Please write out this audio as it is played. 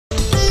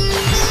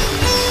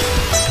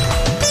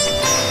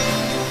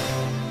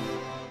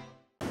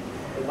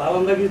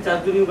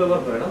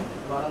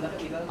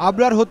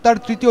আবরার হত্যার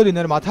তৃতীয়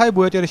দিনের মাথায়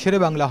বুয়েটের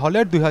শেরেবাংলা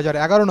হলের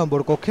 2011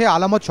 নম্বর কক্ষে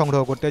আলামত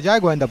সংগ্রহ করতে যায়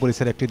গোয়েন্দা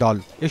পুলিশের একটি দল।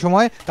 এ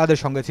সময় তাদের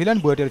সঙ্গে ছিলেন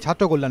বুয়েটের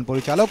ছাত্র কল্যাণ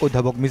পরিচালক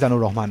অধ্যাপক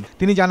মিজানুর রহমান।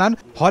 তিনি জানান,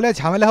 হলে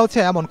ঝামেলা হচ্ছে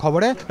এমন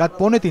খবরে রাত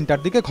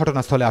 2:45টার দিকে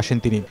ঘটনাস্থলে আসেন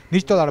তিনি।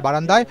 নিচতলার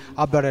বারান্দায়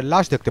আবরারের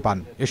লাশ দেখতে পান।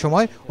 এ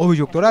সময়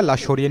অভিযুক্তরা লাশ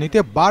সরিয়ে নিতে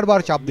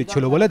বারবার চাপ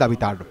দিচ্ছিল বলে দাবি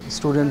তার।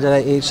 স্টুডেন্ট যারা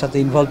এর সাথে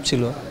ইনভলভ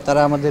ছিল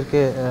তারা আমাদেরকে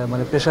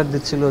প্রেশার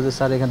দিচ্ছিল যে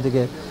স্যার এখান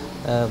থেকে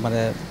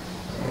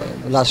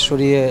লাশ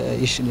সরিয়ে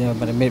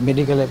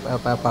মেডিকেলে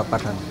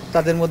পাঠান।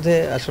 তাদের মধ্যে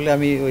আসলে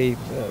আমি ওই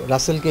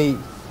রাসেলকেই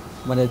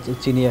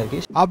চিনি আর কি।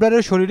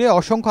 আবরারের শরীরে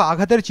অসংখ্য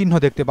আঘাতের চিহ্ন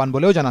দেখতে পান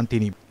বলেও জানান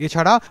তিনি।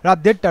 এছাড়া রাত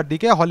 1:30টার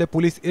দিকে হলে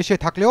পুলিশ এসে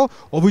থাকলেও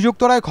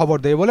অভিযুক্তরাই খবর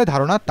দেয় বলে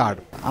ধারণা তার।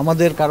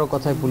 আমাদের কারো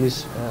কথায় পুলিশ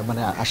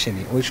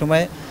আসেনি ওই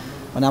সময়।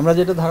 আমরা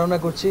যেটা ধারণা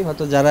করছি,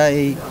 হয়তো যারা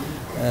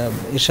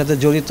এর সাথে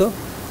জড়িত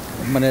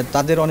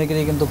তাদের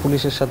অনেকেরই কিন্তু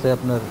পুলিশের সাথে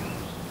আপনার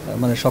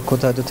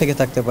সখ্যতা হয়তো থেকে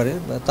থাকতে পারে।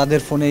 তাদের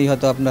ফোনেই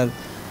হয়তো আপনার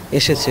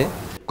এসেছে।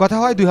 কথা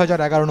হয়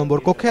 2011 নম্বর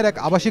কক্ষের এক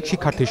আবাসিক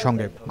শিক্ষার্থীর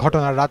সঙ্গে।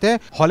 ঘটনার রাতে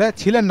হলে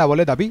ছিলেন না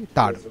বলে দাবি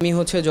তার। আমি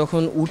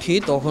যখন উঠি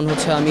তখন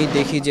আমি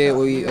দেখি যে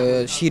ওই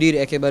সিঁড়ির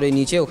একেবারে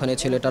নিচে ওখানে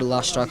ছেলেটার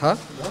লাশ রাখা।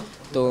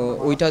 তো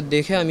ওইটা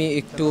দেখে আমি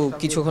একটু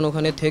কিছুক্ষণ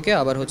ওখানে থেকে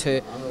আবার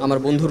আমার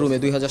বন্ধুর রুমে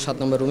 2007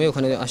 নম্বর রুমে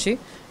ওখানে আসি।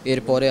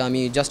 এরপরে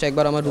আমি জাস্ট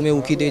একবার আমার রুমে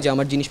উকি দিই যে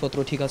আমার জিনিসপত্র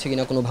ঠিক আছে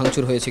কিনা, কোনো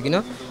ভাঙচুর হয়েছে কিনা।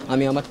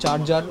 আমি আমার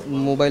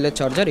মোবাইলের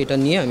চার্জার এটা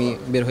নিয়ে আমি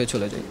বের হয়ে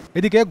চলে যাই।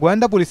 এদিকে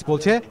গোয়েন্দা পুলিশ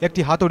বলছে,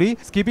 একটি হাতুড়ি,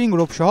 স্কিপিং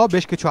রোপ সহ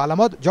বেশ কিছু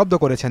আলামত জব্দ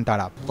করেছেন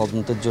তারা।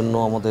 তদন্তের জন্য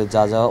আমাদের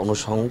যা যা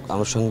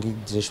আনুষঙ্গিক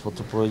জিনিসপত্র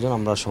প্রয়োজন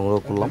আমরা সংগ্রহ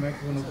করলাম।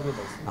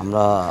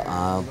 আমরা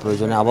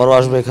প্রয়োজনে আবারও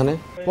আসবো এখানে।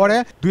 পরে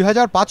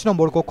 2005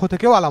 নম্বর কক্ষ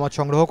থেকেও আলামত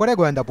সংগ্রহ করে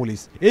গোয়েন্দা পুলিশ।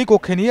 এই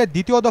কক্ষে নিয়ে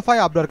দ্বিতীয়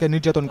দফায় আবরারকে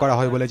নির্যাতন করা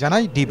হয় বলে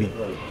জানায় ডিবি।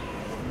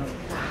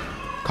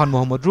 খান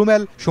মোহাম্মদ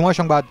রুমেল, সময়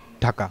সংবাদ,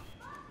 ঢাকা।